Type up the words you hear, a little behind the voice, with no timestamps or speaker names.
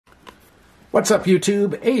What's up,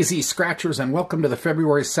 YouTube? AZ Scratchers, and welcome to the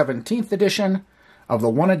February 17th edition of the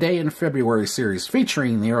One A Day in February series,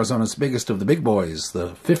 featuring the Arizona's biggest of the big boys, the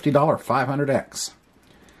 $50 500X.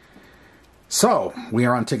 So, we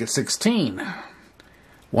are on ticket 16.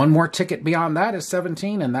 One more ticket beyond that is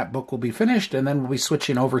 17, and that book will be finished, and then we'll be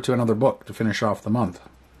switching over to another book to finish off the month.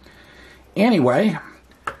 Anyway,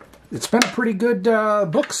 it's been a pretty good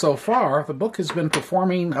book so far. The book has been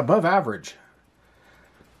performing above average.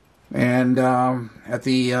 And at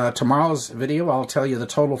the tomorrow's video, I'll tell you the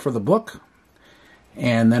total for the book,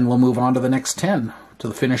 and then we'll move on to the next 10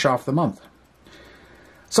 to finish off the month.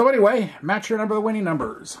 So anyway, match your number of winning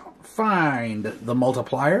numbers. Find the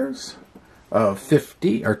multipliers of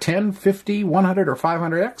 50 or 10, 50, 100, or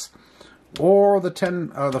 500x, or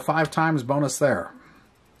the 5 times bonus there.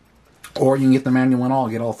 Or you can get the manual and all,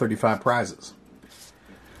 get all 35 prizes.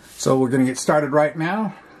 So we're going to get started right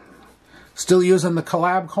now. Still using the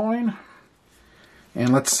collab coin.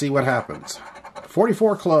 And let's see what happens.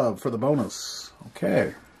 44 club for the bonus.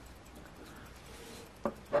 Okay.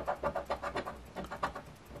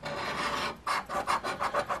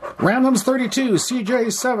 Randoms 32,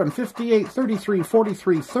 CJ 7, 58, 33,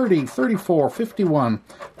 43, 30, 34, 51,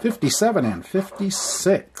 57, and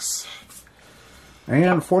 56.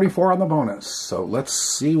 And 44 on the bonus. So let's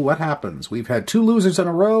see what happens. We've had 2 losers in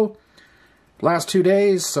a row last 2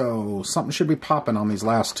 days, so something should be popping on these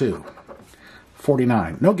last 2.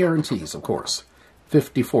 49. No guarantees, of course.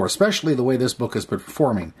 54. Especially the way this book is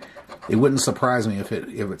performing. It wouldn't surprise me if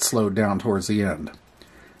it slowed down towards the end.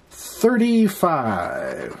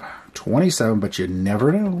 35. 27, but you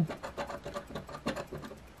never know.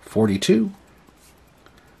 42.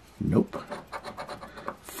 Nope.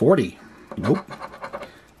 40. Nope.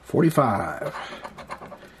 45.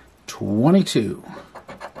 22.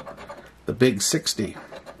 The big 60.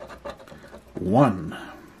 1.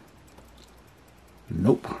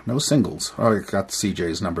 Nope, no singles. Oh, I got the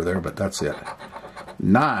CJ's number there, but that's it.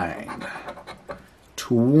 9.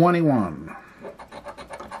 21.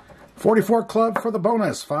 44 club for the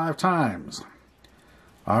bonus, 5 times.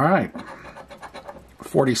 All right.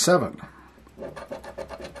 47.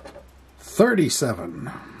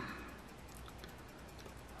 37.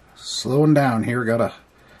 Slowing down here, gotta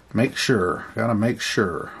make sure.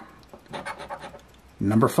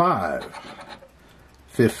 Number 5,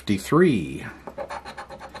 53,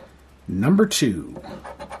 number 2,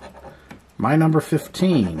 my number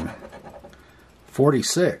 15,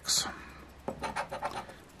 46,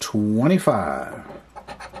 25,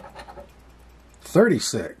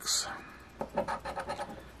 36,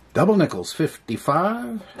 double nickels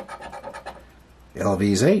 55,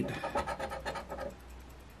 LV's 8,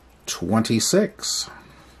 26,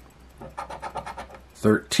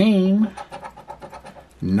 13,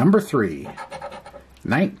 number 3,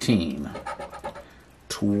 19,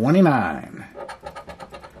 29,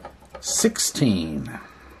 16.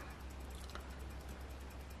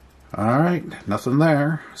 Alright, nothing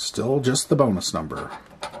there. Still just the bonus number.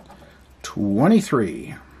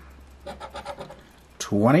 23,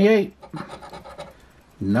 28,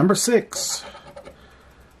 number 6,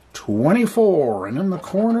 24, and in the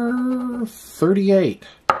corner, 38.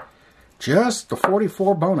 Just the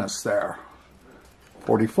 44 bonus there.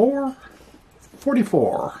 44,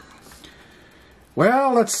 44.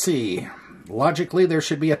 Well, let's see. Logically, there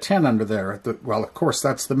should be a 10 under there. Well, of course,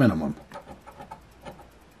 that's the minimum.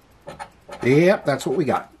 Yep, that's what we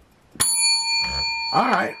got. All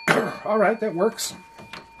right. All right, that works.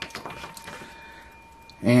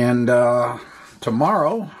 And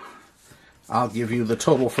tomorrow, I'll give you the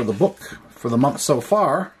total for the book for the month so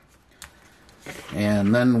far.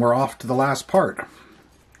 And then we're off to the last part.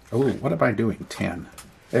 Oh, what am I doing? 10.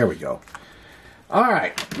 There we go. All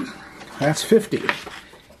right. That's 50.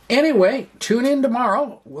 Anyway, tune in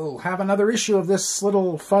tomorrow. We'll have another issue of this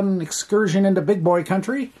little fun excursion into big boy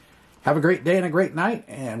country. Have a great day and a great night,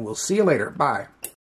 and we'll see you later. Bye.